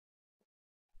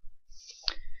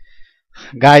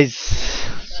Guys,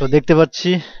 so দেখতে পাচ্ছি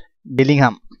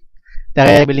Bellingham.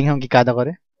 দেখা যায় বেলিংহাম কি কায়দা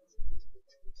করে।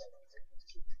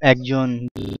 একজন,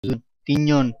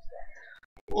 তিনজন।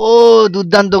 ও,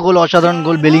 দুর্দান্ত গোল, অসাধারণ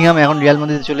গোল। বেলিংহাম এখন রিয়াল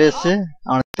মাদ্রিদে চলে এসেছে।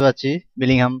 আমরা দেখতে পাচ্ছি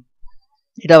বেলিংহাম।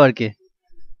 এটা আবার কে?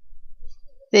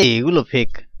 এগুলো ফেক।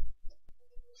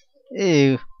 এই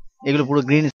এগুলো পুরো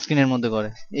গ্রিন স্ক্রিনের মধ্যে করে।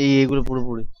 এগুলো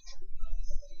পুরোপুরি,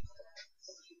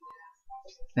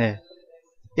 হ্যাঁ,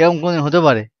 এরকম কোনদিন হতে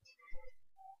পারে?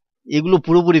 এগুলো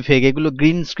পুরোপুরি ফেক। এগুলো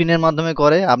গ্রিন স্ক্রিনের মাধ্যমে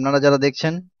করে। আপনারা যারা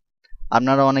দেখছেন,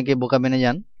 আপনারা অনেকে বোকা মেনে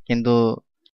যান, কিন্তু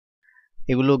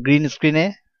এগুলো গ্রিন স্ক্রিনে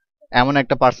এমন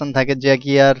একটা পার্সন থাকে যে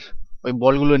কি আর ওই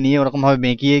বলগুলো নিয়ে ওরকম ভাবে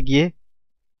বেঁকিয়ে গিয়ে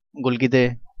গোলকিতে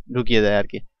ঢুকিয়ে দেয় আর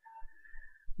কি।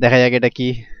 দেখা যাক এটা কি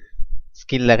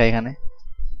স্কিল লেখা এখানে।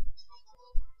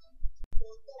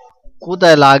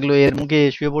 কোথায় লাগলো? এর মুখে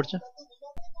শুয়ে পড়ছে।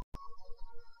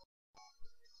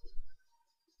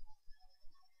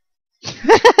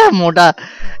 মোটা,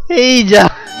 এই যা।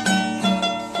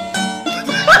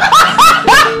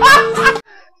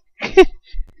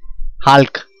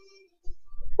 হাল্ক।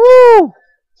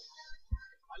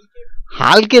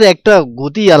 হাল্কের একটা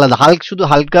গতি আলাদা। হাল্ক শুধু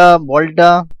হালকা বলটা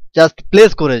জাস্ট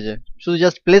প্লেস করেছে, শুধু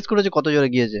জাস্ট প্লেস করেছে, কত জোরে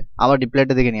গিয়েছে। আবার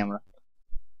রিপ্লাইটা দেখে নি আমরা।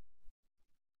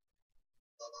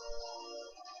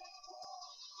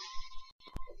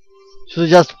 শুধু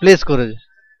জাস্ট প্লেস করেছে।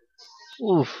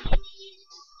 উফ,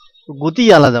 গতি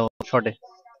আলাদা শটে।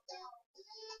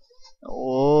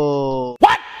 ও,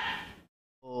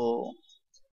 ও,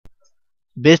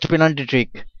 বেস্ট পেনাল্টি ট্রিক।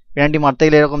 পেনাল্টি মারতে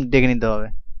গেলে এরকম দেখে নিতে হবে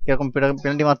কিরকম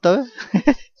পেনাল্টি মারতে হবে।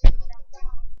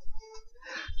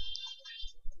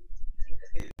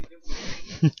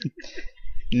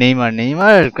 নেইমার,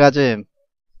 নেইমার কাছে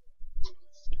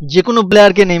যে কোনো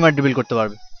প্লেয়ারকে নেইমার ড্রিবল করতে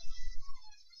পারবে।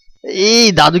 এই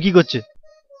দাদু কি করছে?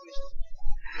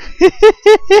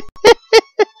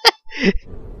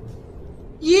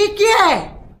 ये क्या है?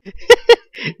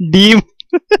 ডিম।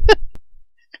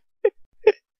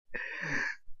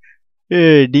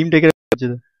 ডিম টেকে রাখছে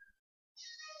তো।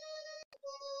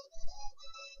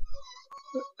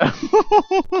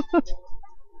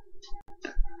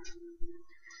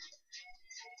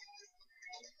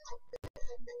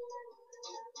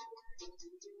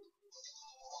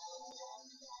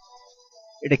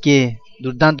 এটা কে?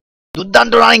 দুর্দান্ত,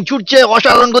 দুর্দান্ত রানিং, ছুটছে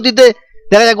অসাধারণ গতিতে।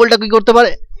 দেখা যাক গোলটা কি করতে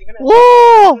পারে। ও,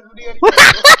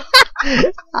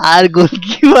 আর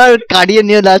গোলকিপার কাটিয়ে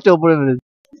নিয়ে লাস্ট ওপরে মেরেছে।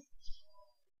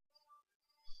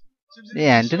 এই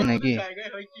অ্যান্টনি নাকি?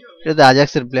 এটা তো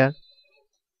আজাক্সের প্লেয়ার।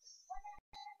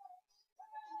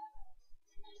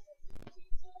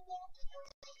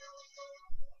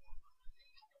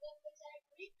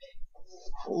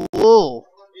 ও,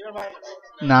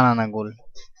 না না না, গোল।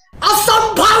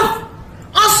 असंभव,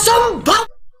 असंभव।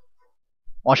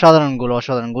 অসাধারণ গোল,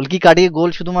 অসাধারণ গোল। কি কাটিয়ে গোল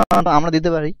শুধুমাত্র আমরা দিতে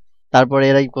পারি, তারপরে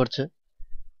এরাই করছে।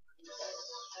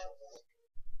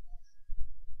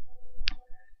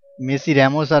 মেসি,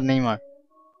 র্যামোস আর নেইমার।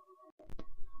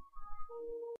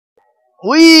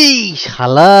 ওই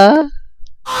শালা,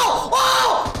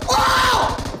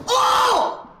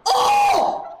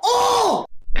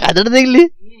 কাজটা দেখলি?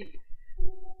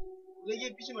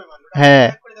 হ্যাঁ,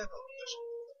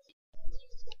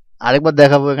 আরেকবার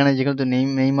দেখাবো এখানে, যেখানে তো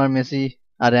নেইমার, মেসি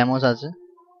আর র্যামোস আছে।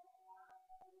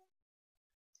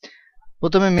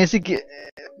 প্রথমে মেসি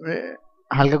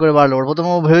হালকা করে বাড়লো। ওর প্রথমে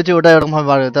ও ভেবেছে ওটা এরকম ভাবে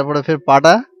বাড়বে, তারপরে ফের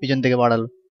পাটা পিছন থেকে বাড়ালো।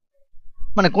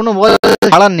 মানে কোনো বল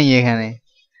ছাড়ার নেই এখানে।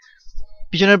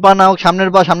 পিছনের পা না হোক সামনের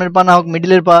পা, সামনের পা না হোক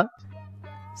মিডিলের পা।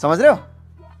 समझ रहे हो?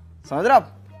 समझ रहे हो आप?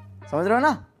 समझ रहे हो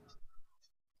ना?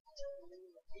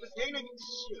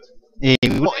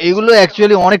 এগুলো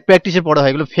অ্যাকচুয়ালি অনেক প্র্যাকটিসের পরে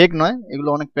হয়, এগুলো ফেক নয়। এগুলো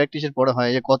অনেক প্র্যাকটিসের পরে হয়।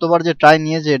 যে কতবার যে ট্রাই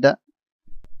নিয়েছে এটা,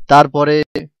 তারপরে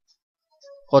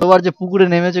কতবার যে পুকুরে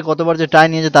নেমেছে, কতবার যে ট্রাই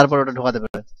নিয়েছে, তারপর ওটা ঢোকাতে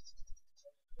পারে।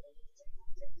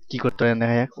 কি করতে হয়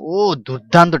দেখা যাক। ও,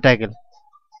 দুর্দান্ত ট্যাকেল।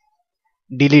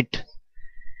 ডিলিট।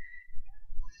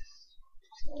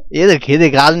 এদের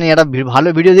কাজ নেই, একটা ভালো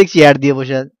ভিডিও দেখছি অ্যাড দিয়ে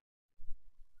বসে আছে।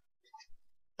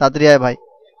 তাড়াতাড়ি আয় ভাই।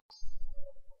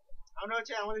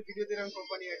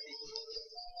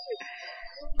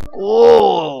 ও,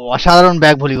 অসাধারণ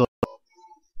ব্যাক ভলি গোল।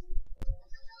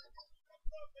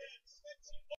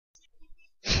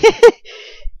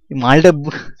 মালটা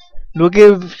লোকে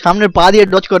সামনে পা দিয়ে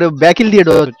ডচ করে, ব্যাকিল দিয়ে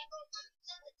ডচ।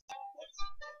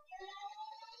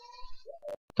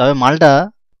 তবে মালটা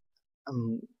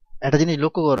একটা জিনিস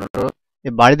লক্ষ্য করো, এ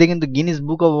বাড়িতে কিন্তু গিনিস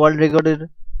বুক অফ ওয়ার্ল্ড রেকর্ডের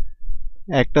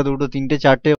একটা, দুটো, তিনটে,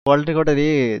 চারটে ওয়ার্ল্ড রেকর্ডের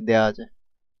দেয়া আছে।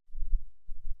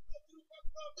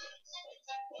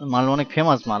 মাল অনেক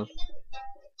ফেমাস মাল।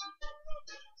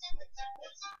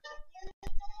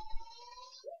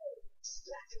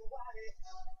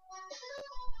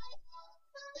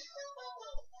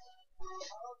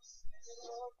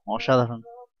 অসাধারণ।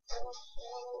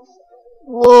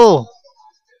 ও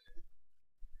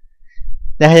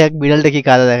দেখা যাক বিড়ালটা কি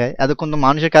কায়দা দেখায়। এতক্ষণ তো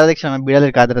মানুষের কায়দা দেখছিলাম, আমি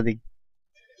বিড়ালের কায়দাটা দেখি।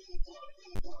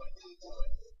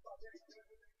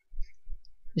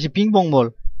 পিং পং বল।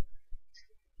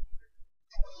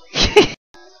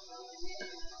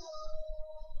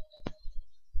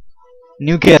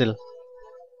 New castle.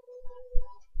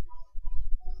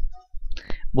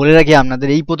 বলে রাখি আপনাদের,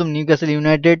 এই প্রথম new castle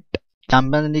United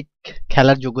champions league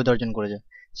খেলার যোগ্যতা অর্জন করেছে।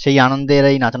 সেই আনন্দে এরা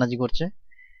এই নাচানাচি করছে।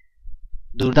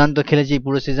 দুর্দান্ত খেলেছে এই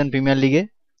পুরো সিজন প্রিমিয়ার লিগে।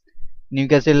 নিউ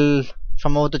ক্যাসেল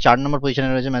সম্ভবত 4 নম্বর পজিশনে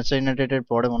রয়েছে ম্যানচেস্টার ইউনাইটেডের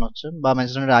পরে মনে হচ্ছে, বা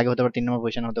ম্যানচেস্টার ইউনাইটেড আগে হতে পারে, 3 নম্বর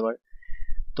পজিশনে হতে পারে।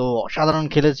 তো অসাধারণ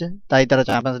খেলেছে, তাই তারা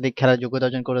চ্যাম্পিয়ন্স লিগ খেলার যোগ্যতা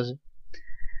অর্জন করেছে।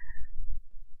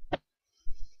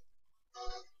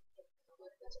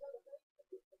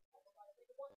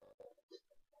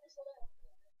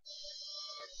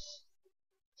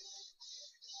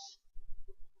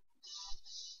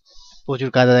 প্রচুর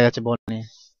কায়দা দেখাচ্ছে বল নিয়ে।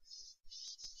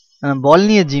 বল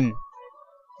নিয়ে জিম।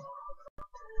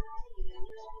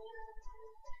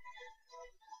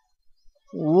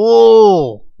 ও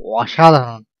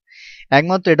অসাধারণ।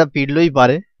 একমাত্র এটা পিডলোই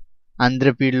পারে,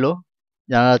 আন্দ্রে পিডলো।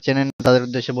 যারা চেনেন তাদের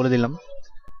উদ্দেশ্যে বলে দিলাম।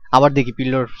 আবার দেখি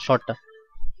পিডলোর শটটা।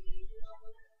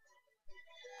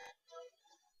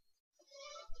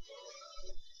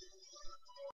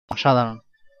 অসাধারণ।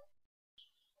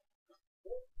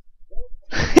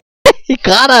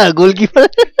 কারা গোলকিপার?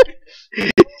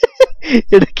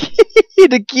 এটা কি,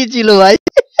 এটা কি ছিল ভাই?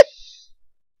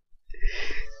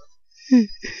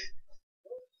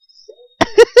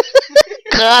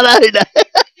 কারা এটা?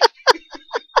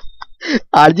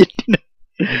 আর্জেন্টিনা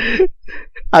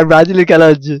আর ব্রাজিলের খেলা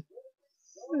হচ্ছে।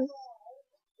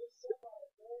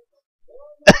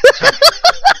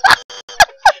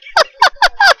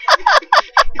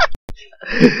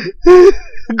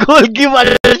 গোলকিপার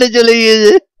চলে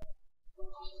গিয়েছে।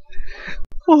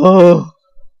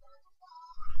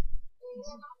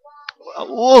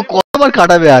 ও কতবার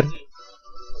কাটাবে আর?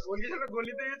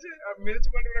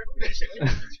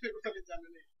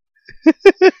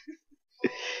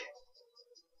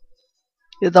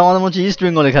 এ তো আমাদের মনে হচ্ছে ইস্ট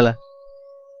বেঙ্গলের খেলা।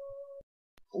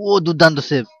 ও দুর্দান্ত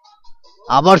সেভ,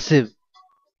 আবার সেভ।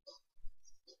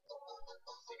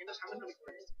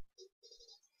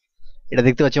 এটা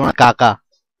দেখতে পাচ্ছি আমরা কাকা।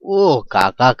 ও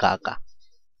কাকা কাকা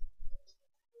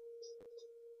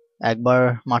একবার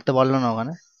মারতে পারলো না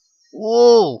ওখানে। ও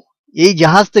এই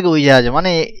জাহাজ থেকে ওই জাহাজে,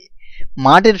 মানে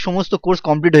মাঠের সমস্ত কোর্স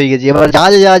কমপ্লিট হয়ে গেছে, এবার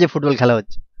জাহাজে জাহাজে ফুটবল খেলা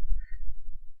হচ্ছে।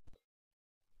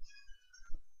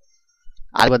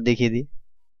 আরেকবার দেখিয়ে দিই,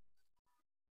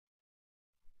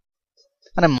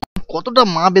 মানে কতটা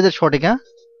মা বেদের সঠিক, হ্যাঁ,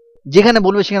 যেখানে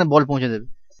বলবে সেখানে বল পৌঁছে দেবে।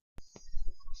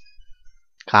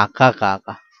 কাকা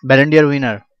কাকা ব্যালেন্ডিয়ার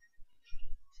উইনার।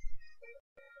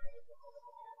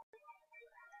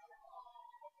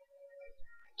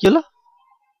 কি হলো?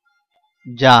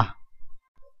 যা।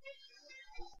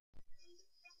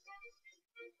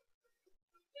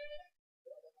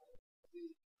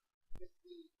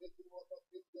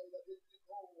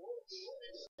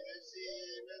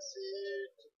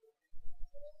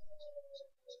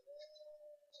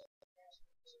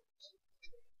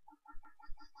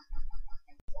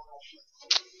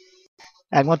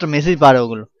 একমাত্র মেসি পারে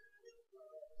ওগুলো।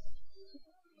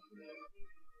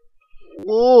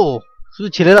 ও শুধু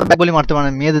ছেলেরা ব্যাট বলি মারতে পারে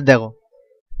না, মেয়েদের দেখো।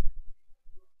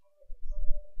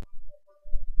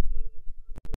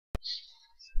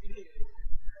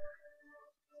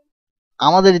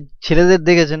 আমাদের ছেলেদের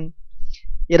দেখেছেন,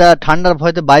 এরা ঠান্ডার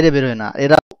ভয়তে বাইরে বেরোয় না,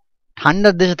 এরা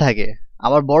ঠান্ডার দেশে থাকে,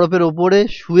 আবার বরফের ওপরে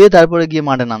শুয়ে তারপরে গিয়ে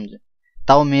মাঠে নামছে,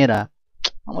 তাও মেয়েরা।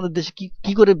 আমাদের দেশে কি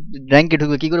কি করে র্যাঙ্কে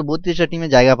ঢুকবে, কি করে 32টা টিমে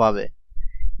জায়গা পাবে?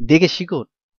 দেখে শিখো।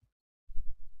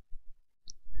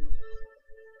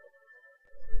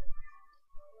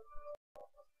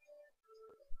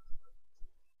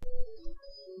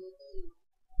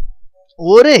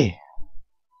 ওরে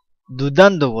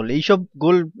দুর্দান্ত গোল, এইসব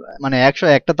গোল মানে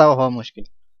 101টা তাও হওয়া মুশকিল,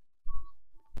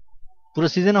 পুরো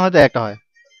সিজনে হয়তো একটা হয়।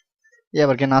 এ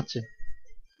আবার কে নাচছে?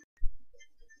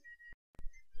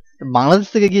 বাংলাদেশ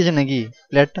থেকে গিয়েছে নাকি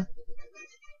প্লেয়ারটা?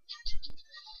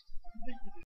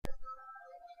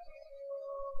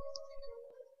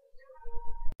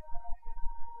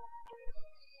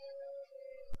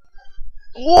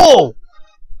 ও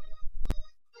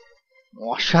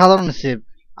অসাধারণ সেভ।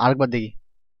 আরেকবার দেখি,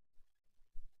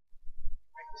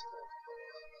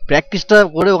 প্র্যাকটিসটা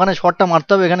করে ওখানে শটটা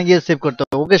মারতে হবে, এখানে গিয়ে সেভ করতে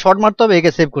হবে, ওকে শট মারতে হবে,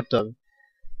 একে সেভ করতে হবে।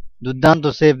 দুর্দান্ত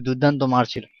সেভ, দুর্দান্ত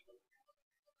মারছিল।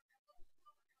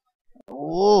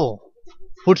 ও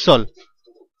ফুটসল।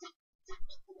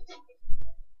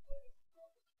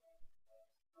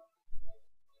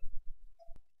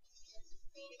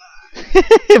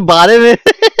 বারে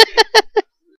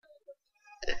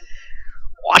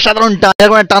অসাধারণ টান,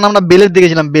 এরকম একটা টান আমরা বেলের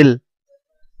দেখেছিলাম, বেল।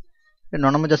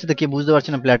 9 নম্বর জার্সিতে কে বুঝতে পারছি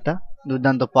না প্লেয়ারটা।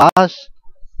 দুর্দান্ত পাস,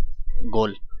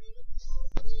 গোল।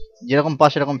 যেরকম পাস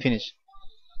সেরকম ফিনিশ।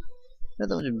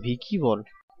 ভিকি বল,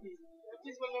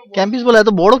 ক্যাম্পিস বল এত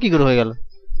বড় কি করে হয়ে গেল?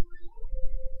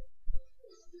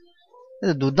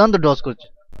 দুর্দান্ত ডস করছে।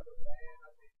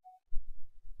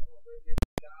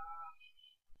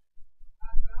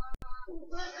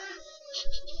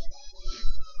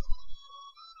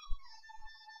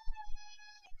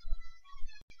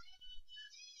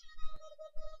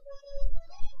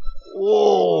 ও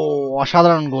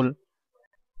অসাধারণ গোল।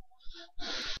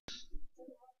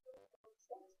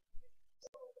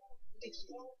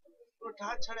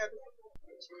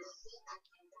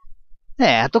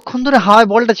 হ্যাঁ, এতক্ষণ ধরে হাওয়ায়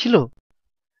বলটা ছিল।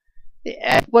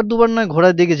 একবার দুবার নয় ঘোরা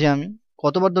দেখেছি আমি,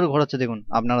 কতবার ধরে ঘোরাচ্ছে দেখুন,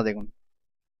 আপনারা দেখুন।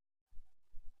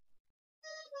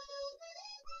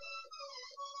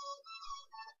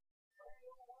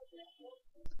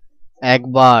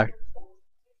 একবার,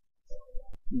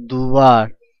 দুবার,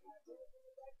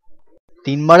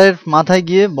 তিনবারের মাথায়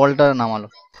গিয়ে বলটা নামালো।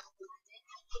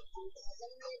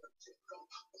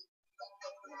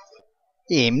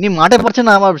 এমনি মাঠে পারছে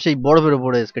না, আবার সেই বরফের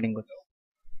উপরে স্কেটিং করছে।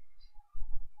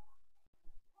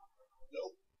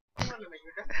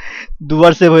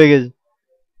 দুবার সেভ হয়ে গেছে,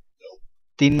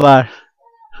 তিনবার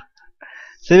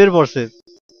সেভের পর সেভ।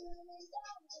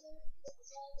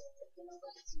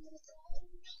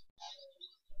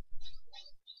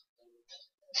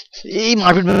 এই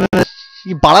মারপিট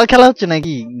কি পাড়ার খেলা হচ্ছে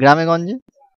নাকি গ্রামে গঞ্জে?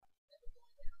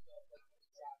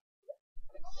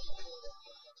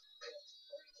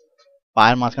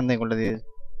 পায়ের মাঝখান থেকে গোলটা দিয়ে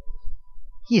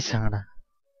কি সাড়া।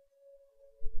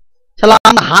 শালা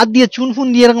আমরা হাত দিয়ে চুন ফুন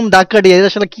দিয়ে এরকম দাগ কাটিয়ে,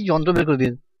 এরা শালা কি যন্ত্র বের করে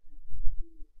দিয়েছে।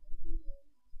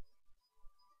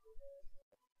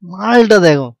 মালটা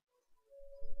দেখো,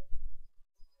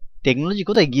 টেকনোলজি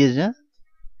কোথায় গিয়েছে, হ্যাঁ?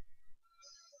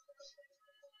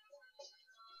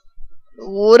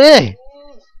 ওরে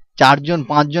 4 জন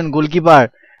 5 জন গোলকিপার,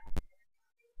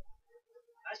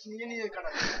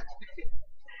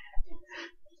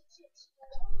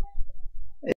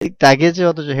 তাকিয়েছে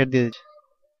অথচ হেড দিয়ে দিচ্ছে।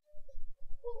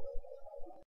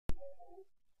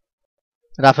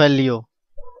 রাফায়েল লিও,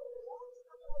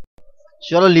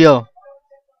 চলো লিও।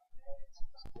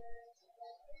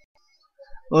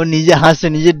 ও নিজে হাসছে,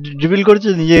 নিজে ড্রিবল করছে,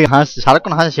 নিজে হাসছে,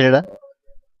 সারাক্ষণ হাসে ছেলেটা।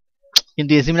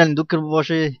 কিন্তু এসি মিলান দুঃখের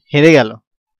বশে হেরে গেল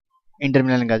ইন্টার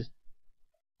মিলানের কাছে।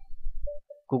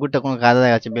 কুকুরটা কোনো কায়দা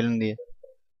দেখাচ্ছে বেলুন দিয়ে।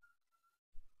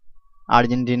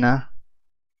 আর্জেন্টিনা,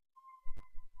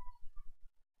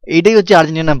 এইটাই হচ্ছে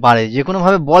আর্জেন্টিনা পারে যে কোনো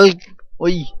ভাবে বল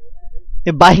ওই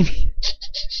বাইরে।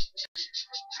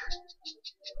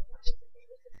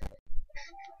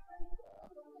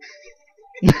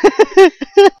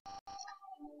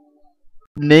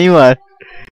 নেইমার,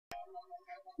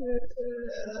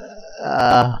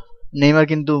 নেইমার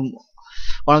কিন্তু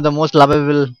one of the most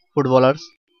lovable footballers.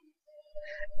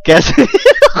 ক্যাসে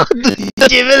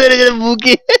চেপে ধরেছে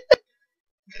বুকে।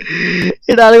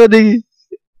 এটা আরেকবার দেখি।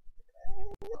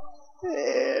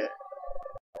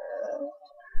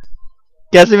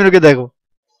 ক্যাসেমিরোকে দেখো,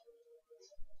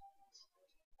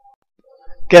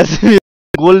 ক্যাসেমিরো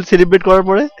গোল সেলিব্রেট করার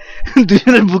পরে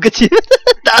দুজনের বুকে ছিল,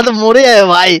 তা তো মরে যায়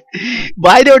ভাই,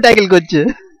 বাইরেও ট্যাকেল করছে।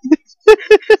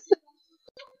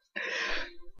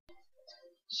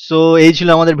 সো এই ছিল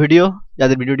আমাদের ভিডিও।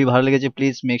 যাদের ভিডিওটি ভালো লেগেছে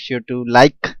please make sure to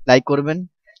like করবেন,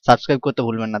 সাবস্ক্রাইব করতে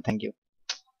ভুলবেন না। Thank you.